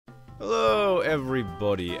Hello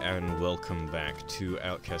everybody and welcome back to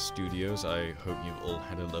Outcast Studios. I hope you've all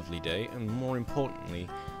had a lovely day, and more importantly,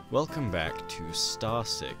 welcome back to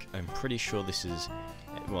Starsick. I'm pretty sure this is,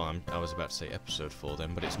 well, I was about to say episode 4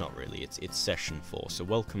 then, but it's not really, it's session 4, so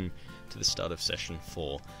welcome to the start of session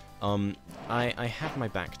 4. I have my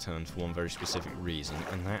back turned for one very specific reason,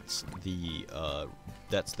 and that's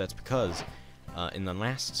because in the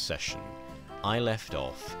last session I left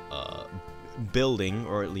off building,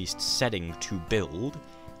 or at least setting to build,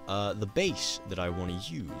 the base that I want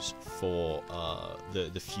to use for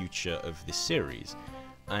the future of this series.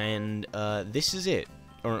 And this is it,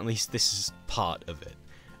 or at least this is part of it.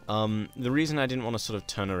 The reason I didn't want to sort of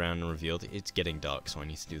turn around and reveal it, it's getting dark, so I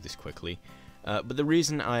need to do this quickly. But the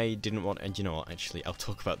reason I didn't want, and you know what, actually, I'll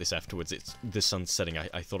talk about this afterwards. It's the sun's setting.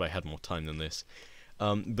 I thought I had more time than this.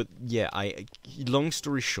 But yeah, long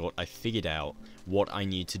story short, I figured out what I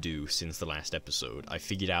need to do since the last episode. I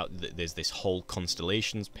figured out that there's this whole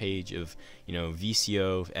constellations page of, you know,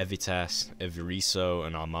 Vicio, Evitas, Eviriso,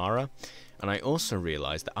 and Armara. And I also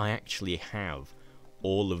realized that I actually have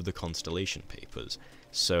all of the constellation papers.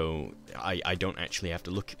 So I don't actually have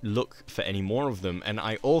to look for any more of them. And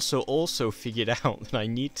I also figured out that I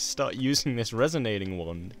need to start using this resonating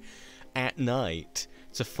wand at night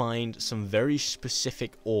to find some very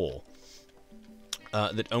specific ore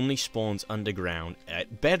that only spawns underground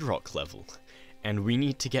at bedrock level, and we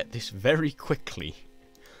need to get this very quickly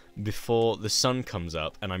before the sun comes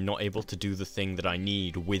up and I'm not able to do the thing that I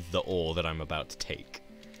need with the ore that I'm about to take,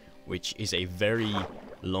 which is a very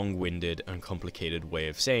long-winded and complicated way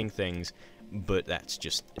of saying things, but that's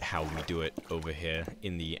just how we do it over here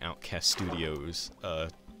in the Outcast Studios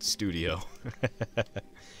studio.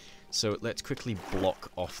 So let's quickly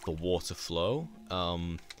block off the water flow.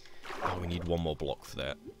 Oh, we need one more block for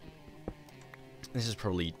that. This is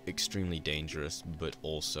probably extremely dangerous, but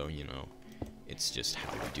also, you know, it's just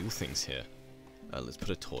how we do things here. Let's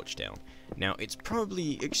put a torch down. Now, it's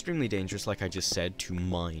probably extremely dangerous, like I just said, to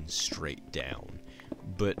mine straight down.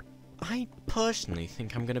 But I personally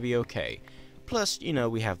think I'm going to be okay. Plus, you know,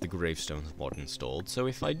 we have the gravestones mod installed, so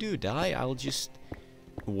if I do die, I'll just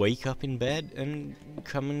wake up in bed and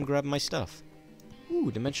come and grab my stuff.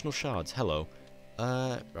 Ooh, dimensional shards, hello.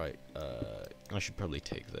 Right, I should probably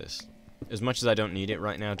take this. As much as I don't need it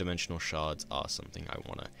right now, dimensional shards are something I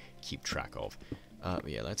want to keep track of. But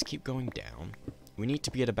yeah, let's keep going down. We need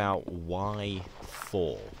to be at about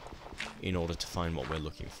Y4 in order to find what we're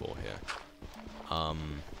looking for here.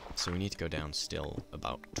 So we need to go down still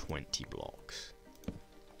about 20 blocks.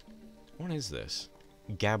 What is this?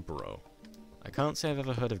 Gabbro. I can't say I've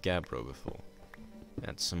ever heard of Gabbro before.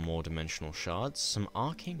 That's some more dimensional shards, some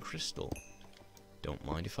arcane crystal. Don't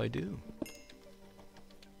mind if I do.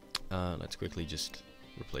 Let's quickly just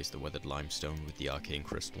replace the weathered limestone with the arcane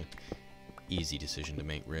crystal. Easy decision to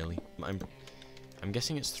make, really. I'm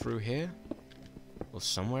guessing it's through here? Or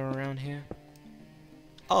somewhere around here?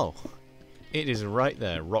 Oh! It is right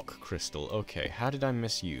there, rock crystal. Okay, how did I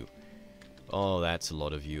miss you? Oh, that's a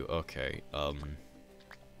lot of you. Okay,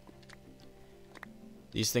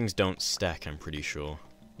 these things don't stack, I'm pretty sure.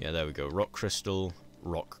 Yeah, there we go. Rock crystal,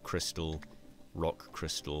 rock crystal, rock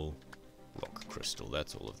crystal, rock crystal.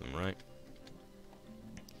 That's all of them, right?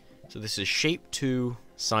 So this is shape 2,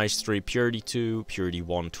 size 3, purity 2, purity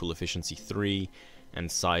 1, tool efficiency 3,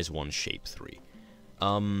 and size 1, shape 3.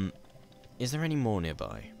 Is there any more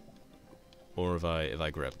nearby? Or have I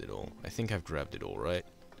grabbed it all? I think I've grabbed it all, right?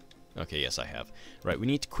 Okay, yes I have. Right, we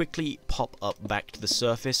need to quickly pop up back to the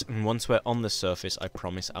surface, and once we're on the surface, I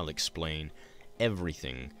promise I'll explain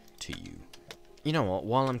everything to you. You know what,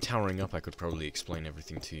 while I'm towering up, I could probably explain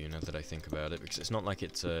everything to you now that I think about it, because it's not like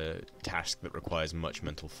it's a task that requires much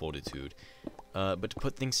mental fortitude. But to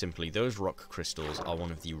put things simply, those rock crystals are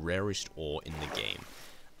one of the rarest ore in the game.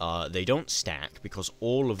 They don't stack, because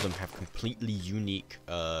all of them have completely unique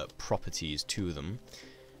properties to them.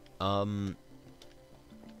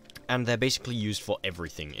 And they're basically used for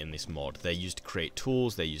everything in this mod. They're used to create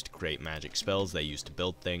tools, they're used to create magic spells, they're used to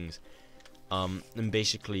build things. And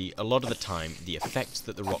basically, a lot of the time, the effects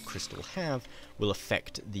that the rock crystal have will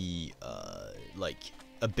affect the, like,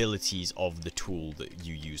 abilities of the tool that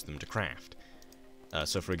you use them to craft.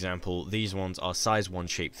 So for example, these ones are size 1,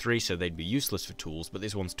 shape 3, so they'd be useless for tools, but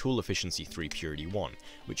this one's tool efficiency 3, purity 1,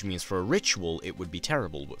 which means for a ritual, it would be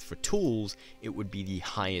terrible, but for tools, it would be the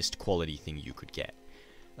highest quality thing you could get.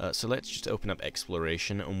 So let's just open up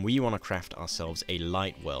exploration, and we want to craft ourselves a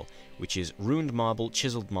light well, which is ruined marble,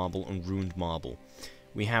 chiseled marble, and ruined marble.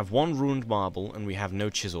 We have one ruined marble, and we have no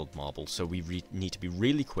chiseled marble, so we need to be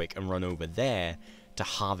really quick and run over there to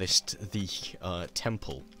harvest the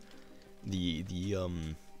temple.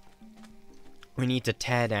 We need to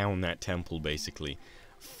tear down that temple, basically,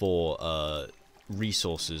 for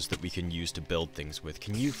resources that we can use to build things with.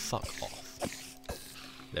 Can you fuck off?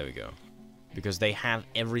 There we go. Because they have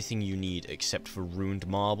everything you need except for ruined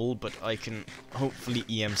marble, but I can hopefully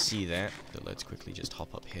EMC that. So let's quickly just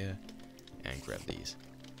hop up here and grab these.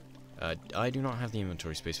 I do not have the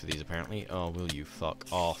inventory space for these, apparently. Oh, will you fuck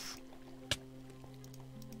off?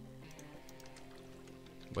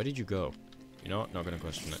 Where did you go? You know what? Not gonna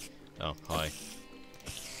question it. Oh, hi.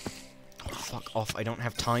 Oh, fuck off. I don't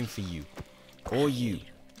have time for you. Or you.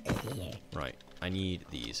 Right. I need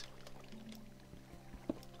these.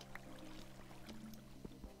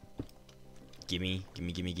 Gimme,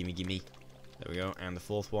 gimme, gimme, gimme, gimme. There we go. And the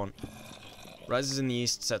fourth one. Rises in the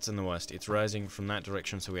east, sets in the west. It's rising from that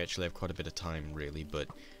direction, so we actually have quite a bit of time, really. But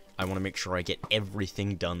I want to make sure I get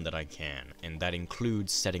everything done that I can. And that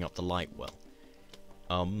includes setting up the light well.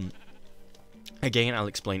 Again, I'll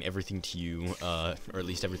explain everything to you, or at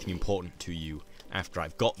least everything important to you, after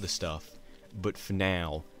I've got the stuff. But for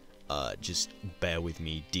now, just bear with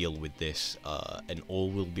me, deal with this, and all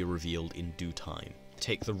will be revealed in due time.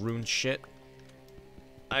 Take the rune shit.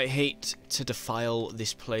 I hate to defile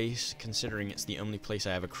this place, considering it's the only place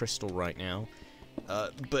I have a crystal right now.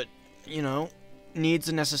 But, you know, needs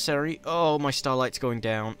are necessary. Oh, my starlight's going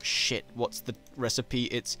down. Shit, what's the recipe?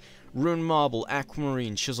 It's rune marble,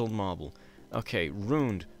 aquamarine, chiseled marble. Okay,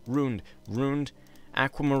 runed,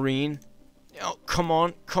 aquamarine. Oh, come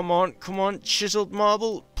on, chiseled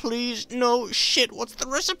marble, please, no, shit, what's the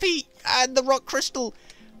recipe? And the rock crystal,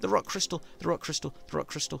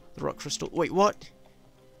 wait, what?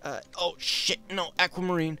 Oh, shit, no,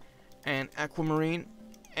 aquamarine, and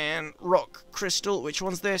rock crystal, which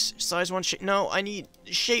one's this? Size 1, shit, no, I need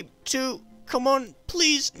shape 2, come on,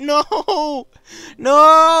 please, no,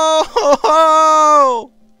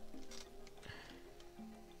 no!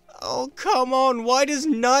 Oh, come on, why does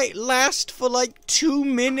night last for like 2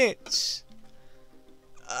 minutes?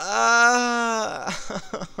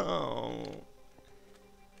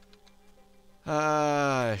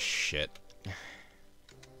 Shit.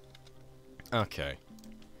 Okay.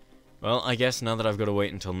 Well, I guess now that I've got to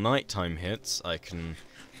wait until nighttime hits, I can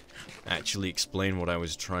actually explain what I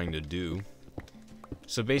was trying to do.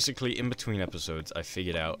 So basically, in between episodes, I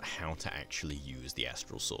figured out how to actually use the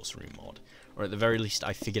Astral Sorcery mod. Or at the very least,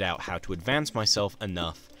 I figured out how to advance myself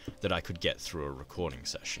enough that I could get through a recording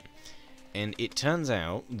session. And it turns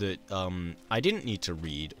out that I didn't need to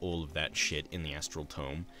read all of that shit in the Astral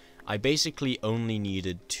Tome. I basically only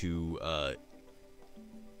needed to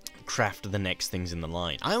craft the next things in the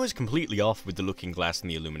line. I was completely off with the Looking Glass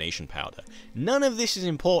and the Illumination Powder. None of this is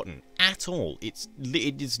important at all. It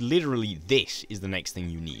is literally, this is the next thing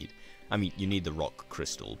you need. I mean, you need the rock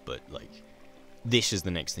crystal, but like, this is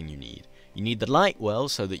the next thing you need. You need the light well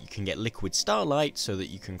so that you can get Liquid Starlight so that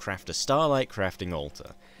you can craft a Starlight crafting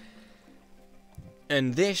altar.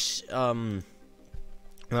 And this, I mean,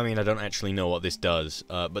 I don't actually know what this does,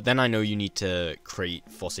 but then I know you need to create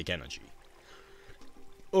Fossick energy.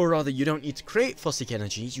 Or rather, you don't need to create Fossick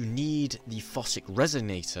energy, you need the Fossick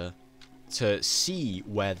resonator to see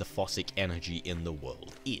where the Fossick energy in the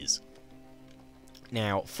world is.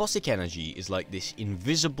 Now, Fossick energy is like this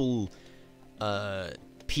invisible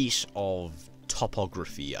piece of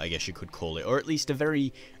topography, I guess you could call it, or at least a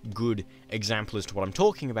very good example as to what I'm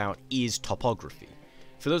talking about is topography.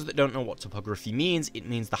 For those that don't know what topography means, it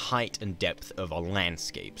means the height and depth of a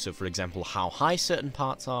landscape. So for example, how high certain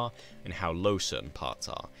parts are and how low certain parts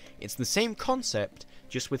are. It's the same concept,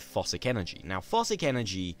 just with Fossick energy. Now, Fossick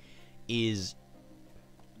energy is...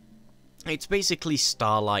 it's basically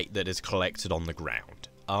starlight that is collected on the ground.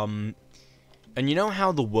 And you know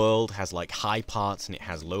how the world has like high parts and it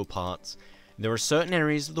has low parts? There are certain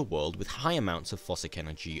areas of the world with high amounts of Fossick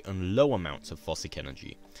energy and low amounts of Fossick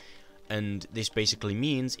energy. And this basically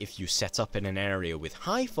means if you set up in an area with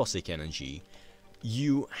high Fossick energy,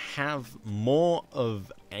 you have more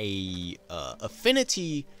of a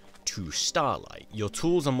affinity to starlight. Your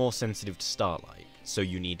tools are more sensitive to starlight, so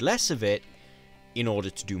you need less of it in order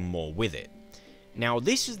to do more with it. Now,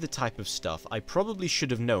 this is the type of stuff I probably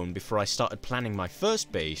should have known before I started planning my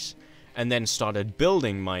first base, and then started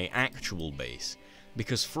building my actual base.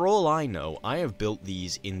 Because for all I know, I have built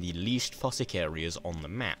these in the least Fossick areas on the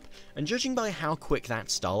map, and judging by how quick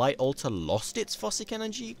that Starlight altar lost its Fossick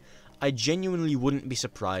energy, I genuinely wouldn't be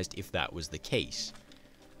surprised if that was the case.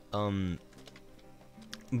 But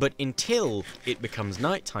until it becomes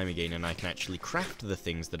nighttime again and I can actually craft the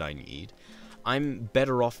things that I need, I'm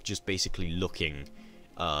better off just basically looking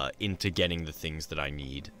into getting the things that I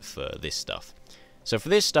need for this stuff. So for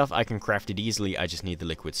this stuff, I can craft it easily, I just need the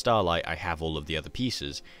Liquid Starlight, I have all of the other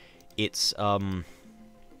pieces. it's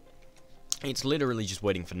literally just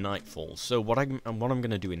waiting for nightfall. So what I'm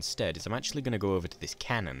gonna do instead is I'm actually gonna go over to this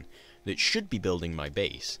cannon that should be building my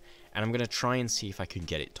base, and I'm gonna try and see if I can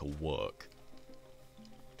get it to work.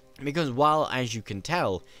 Because while, as you can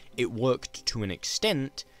tell, it worked to an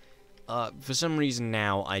extent, for some reason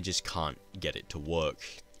now I just can't get it to work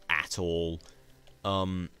at all.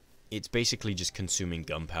 It's basically just consuming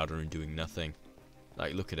gunpowder and doing nothing.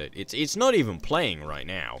 Like, look at it. It's not even playing right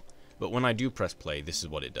now. But when I do press play, this is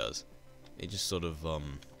what it does. It just sort of,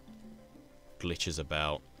 glitches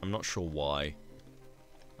about. I'm not sure why.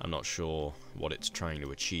 I'm not sure what it's trying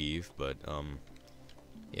to achieve, but,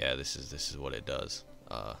 yeah, this is what it does.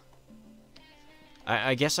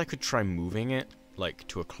 I guess I could try moving it, like,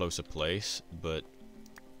 to a closer place, but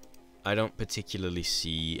I don't particularly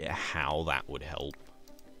see how that would help.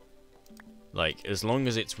 Like, as long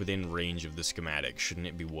as it's within range of the schematic, shouldn't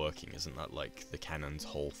it be working? Isn't that, like, the cannon's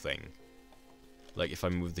whole thing? Like, if I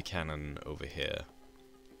move the cannon over here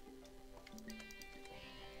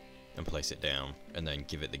and place it down, and then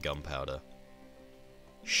give it the gunpowder.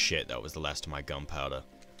 Shit, that was the last of my gunpowder.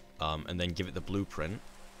 And then give it the blueprint.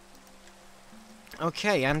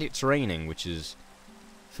 Okay, and it's raining, which is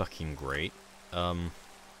fucking great.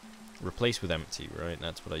 Replace with empty, right?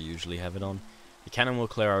 That's what I usually have it on. The cannon will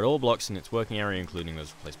clear out all blocks in its working area, including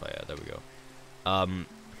those replaced by air. There we go.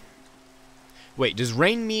 Wait, does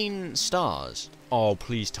rain mean stars? Oh,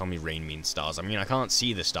 please tell me rain means stars. I mean, I can't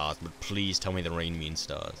see the stars, but please tell me the rain means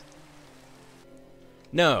stars.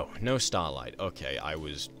 No, no starlight. Okay, I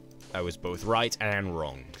was both right and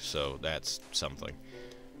wrong, so that's something.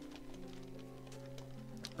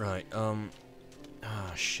 Right,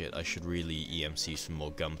 ah, shit, I should really EMC some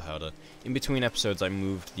more gunpowder. In between episodes, I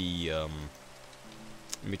moved the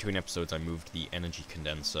energy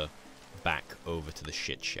condenser back over to the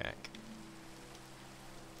shit shack.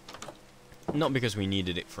 Not because we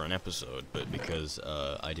needed it for an episode, but because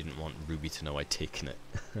I didn't want Ruby to know I'd taken it.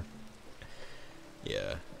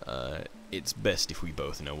 Yeah, it's best if we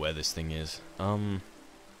both know where this thing is.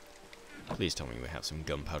 Please tell me we have some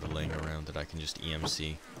gunpowder laying around that I can just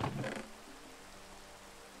EMC.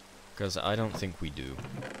 Because I don't think we do.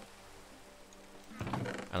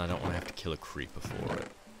 And I don't want to have to kill a creeper for it.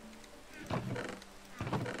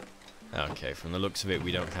 Okay, from the looks of it,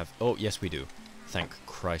 we don't have... Oh, yes we do. Thank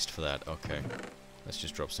Christ for that. Okay. Let's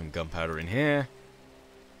just drop some gunpowder in here.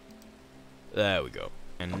 There we go.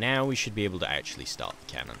 And now we should be able to actually start the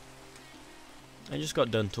cannon. I just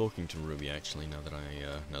got done talking to Ruby, actually, now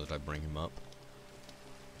that I bring him up.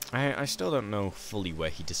 I still don't know fully where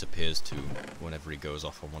he disappears to whenever he goes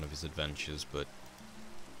off on one of his adventures, but,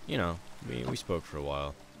 you know, we spoke for a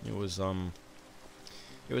while. It was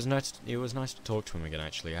nice to talk to him again,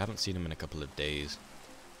 actually. I haven't seen him in a couple of days.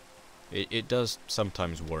 It does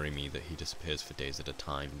sometimes worry me that he disappears for days at a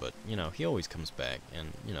time, but, you know, he always comes back,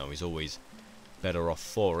 and, you know, he's always better off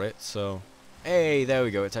for it, so... Hey, there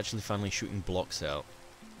we go, it's actually finally shooting blocks out.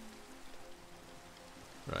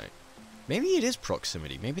 Right. Maybe it is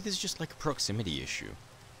proximity. Maybe there's just, like, a proximity issue.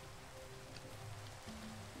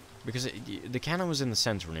 Because the cannon was in the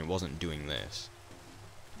center and it wasn't doing this.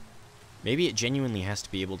 Maybe it genuinely has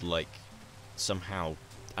to be able to, like, somehow,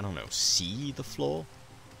 I don't know, see the floor?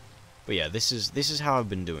 But yeah, this is how I've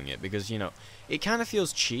been doing it, because, you know, it kind of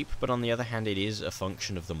feels cheap, but on the other hand, it is a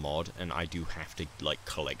function of the mod, and I do have to, like,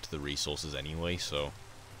 collect the resources anyway, so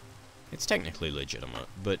it's technically legitimate.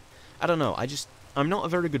 But, I don't know, I'm not a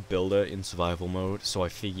very good builder in survival mode, so I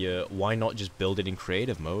figure, why not just build it in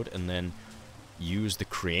creative mode, and then use the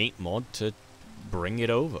create mod to bring it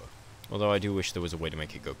over? Although I do wish there was a way to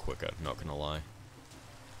make it go quicker, not gonna lie.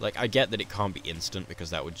 Like, I get that it can't be instant, because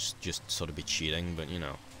that would just sort of be cheating, but, you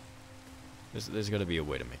know. There's got to be a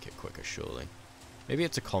way to make it quicker, surely. Maybe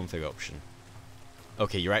it's a config option.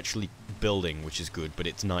 Okay, you're actually building, which is good, but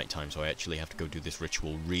it's nighttime, so I actually have to go do this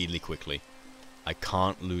ritual really quickly. I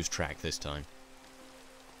can't lose track this time.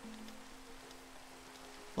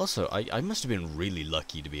 Also, I must have been really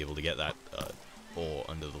lucky to be able to get that ore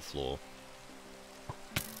under the floor.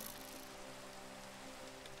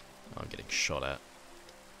 I'm getting shot at.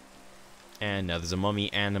 And now there's a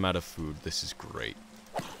mummy and I'm out of food. This is great.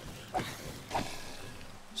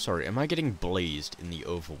 Sorry, am I getting blazed in the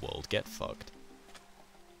overworld? Get fucked.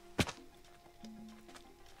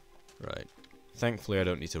 Right. Thankfully, I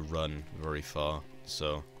don't need to run very far,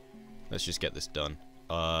 so let's just get this done.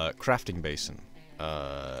 Crafting basin.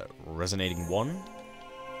 Resonating 1?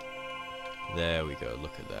 There we go,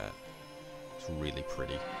 look at that. It's really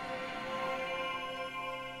pretty.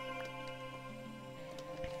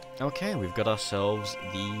 Okay, we've got ourselves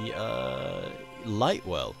the light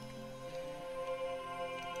well.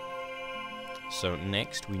 So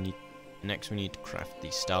next we need to craft the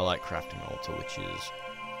Starlight crafting altar, which is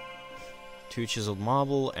 2 chiseled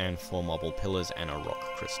marble and 4 marble pillars and a rock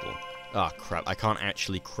crystal. Ah, crap, I can't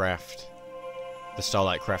actually craft the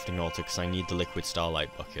Starlight crafting altar because I need the Liquid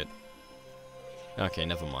Starlight bucket. Okay,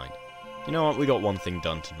 never mind. You know what, we got one thing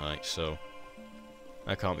done tonight, so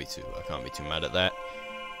I can't be too mad at that.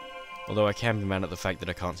 Although I can be mad at the fact that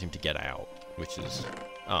I can't seem to get out, which is...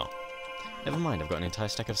 oh. Never mind, I've got an entire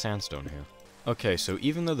stack of sandstone here. Okay, so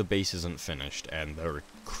even though the base isn't finished and there are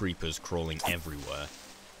creepers crawling everywhere,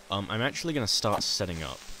 I'm actually going to start setting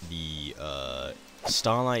up the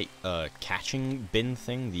Starlight catching bin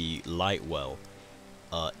thing, the light well,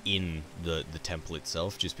 in the temple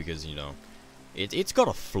itself, just because, you know, it's got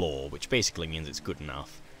a flaw, which basically means it's good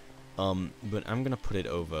enough. But I'm going to put it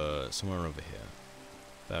over, somewhere over here.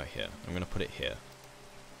 About here. I'm going to put it here.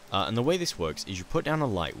 And the way this works is you put down a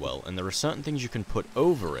light well, and there are certain things you can put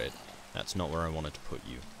over it. That's not where I wanted to put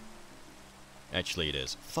you. Actually, it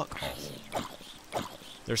is. Fuck off.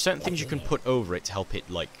 There are certain things you can put over it to help it,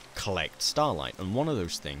 like, collect starlight. And one of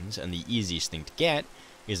those things, and the easiest thing to get,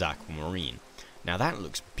 is aquamarine. Now that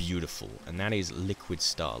looks beautiful, and that is liquid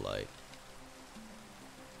starlight.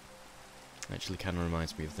 Actually kind of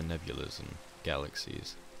reminds me of the nebulas and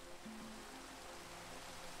galaxies.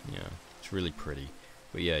 Yeah, it's really pretty.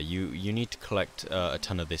 But yeah, you need to collect a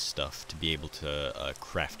ton of this stuff to be able to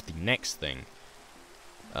craft the next thing.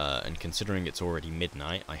 And considering it's already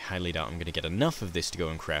midnight, I highly doubt I'm going to get enough of this to go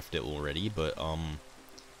and craft it already, but,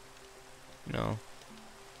 you know,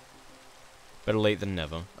 better late than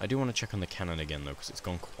never. I do want to check on the cannon again, though, because it's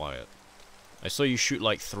gone quiet. I saw you shoot,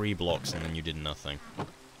 like, 3 blocks, and then you did nothing. Are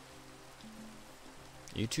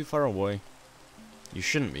you too far away? You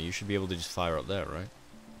shouldn't be. You should be able to just fire up there, right?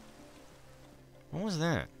 What was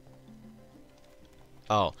that?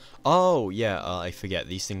 Oh. Oh, yeah, I forget.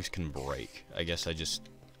 These things can break. I guess I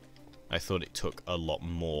thought it took a lot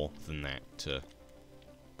more than that to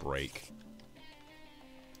break.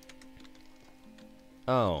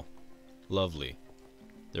 Oh. Lovely.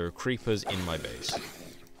 There are creepers in my base.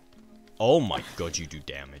 Oh my god, you do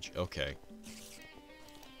damage. Okay.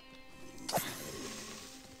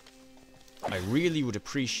 I really would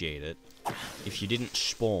appreciate it if you didn't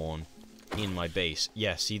spawn in my base.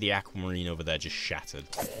 Yeah, see the aquamarine over there just shattered.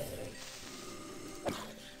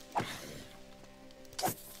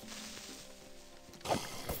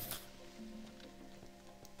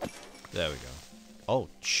 There we go. Oh,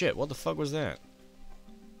 shit, what the fuck was that?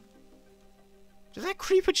 Did that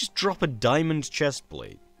creeper just drop a diamond chest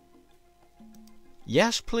plate?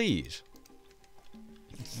 Yes, please.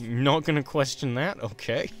 Not gonna question that?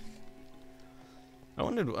 Okay. I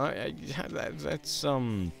wondered, that's,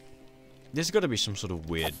 there's gotta be some sort of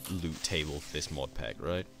weird loot table for this mod pack,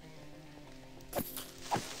 right?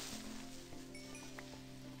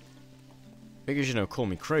 Because, you know, call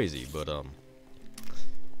me crazy, but,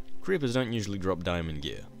 creepers don't usually drop diamond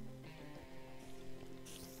gear.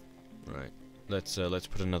 Right. Let's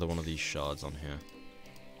put another one of these shards on here.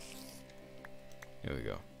 Here we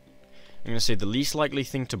go. I'm gonna say the least likely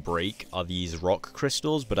thing to break are these rock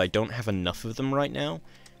crystals, but I don't have enough of them right now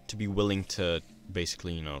to be willing to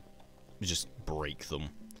basically, you know, just break them.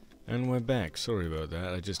 And we're back. Sorry about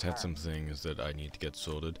that. I just had some things that I need to get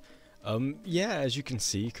sorted. Yeah, as you can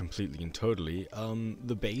see, completely and totally,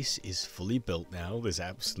 the base is fully built now. There's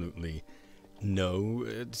absolutely no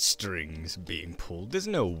strings being pulled. There's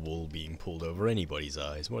no wool being pulled over anybody's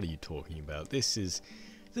eyes. What are you talking about?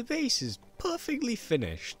 The base is perfectly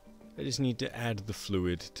finished. I just need to add the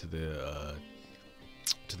fluid to the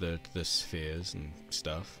spheres and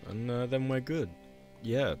stuff, and then we're good.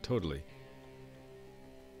 Yeah, totally.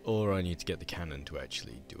 Or I need to get the cannon to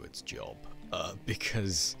actually do its job,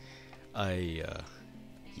 because yeah,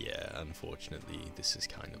 unfortunately, this is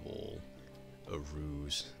kind of all a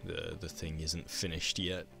ruse. The thing isn't finished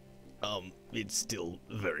yet. It's still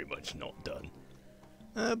very much not done.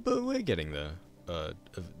 But we're getting there,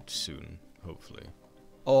 soon, hopefully.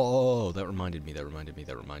 Oh, that reminded me.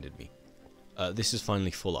 This is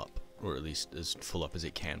finally full up, or at least as full up as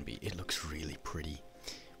it can be. It looks really pretty.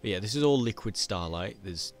 But yeah, this is all liquid starlight.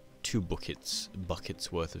 There's 2 buckets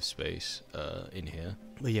worth of space in here.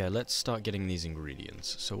 But yeah, let's start getting these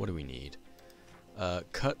ingredients. So what do we need?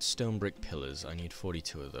 Cut stone brick pillars. I need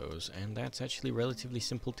 42 of those, and that's actually relatively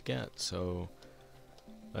simple to get. So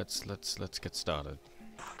let's get started.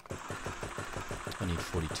 I need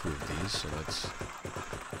 42 of these, so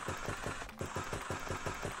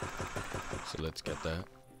let's get that.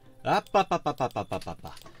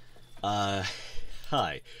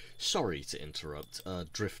 Hi. Sorry to interrupt,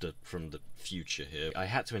 Drifter from the future here. I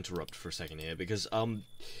had to interrupt for a second here because,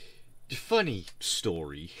 funny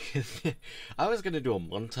story. I was gonna do a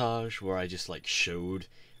montage where I just, like, showed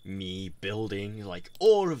me building, like,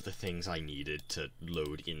 all of the things I needed to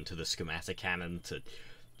load into the schematic cannon to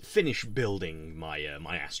finish building my,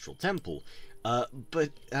 my astral temple. That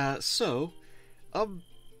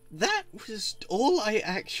was all I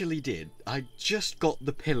actually did. I just got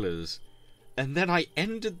the pillars, and then I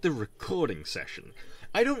ended the recording session.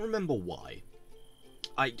 I don't remember why.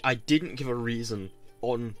 I didn't give a reason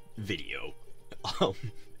on video.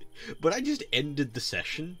 But I just ended the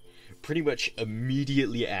session pretty much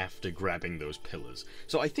immediately after grabbing those pillars.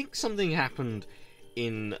 So I think something happened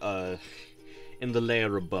in the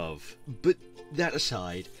layer above. But that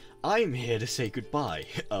aside, I'm here to say goodbye,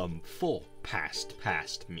 for past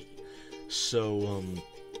me. So,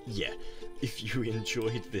 yeah. If you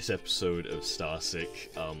enjoyed this episode of Starsick,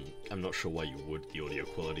 I'm not sure why you would. The audio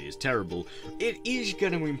quality is terrible. It is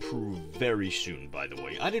going to improve very soon, by the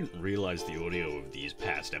way. I didn't realize the audio of these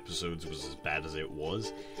past episodes was as bad as it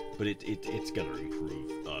was, but it's going to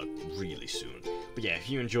improve really soon. But yeah, if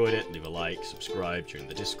you enjoyed it, leave a like, subscribe, join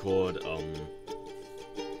the Discord.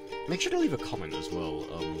 Make sure to leave a comment as well.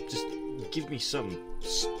 Just give me some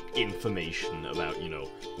information about, you know,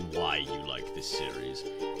 why you like this series.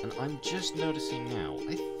 And I'm just noticing now,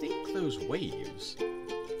 I think those waves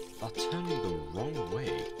are turning the wrong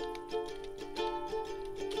way.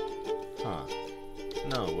 Huh.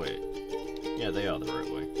 No, wait. Yeah, they are the right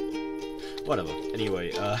way. Whatever.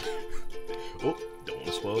 Anyway, oh, don't want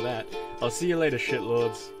to spoil that. I'll see you later,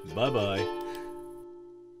 shitlords. Bye-bye.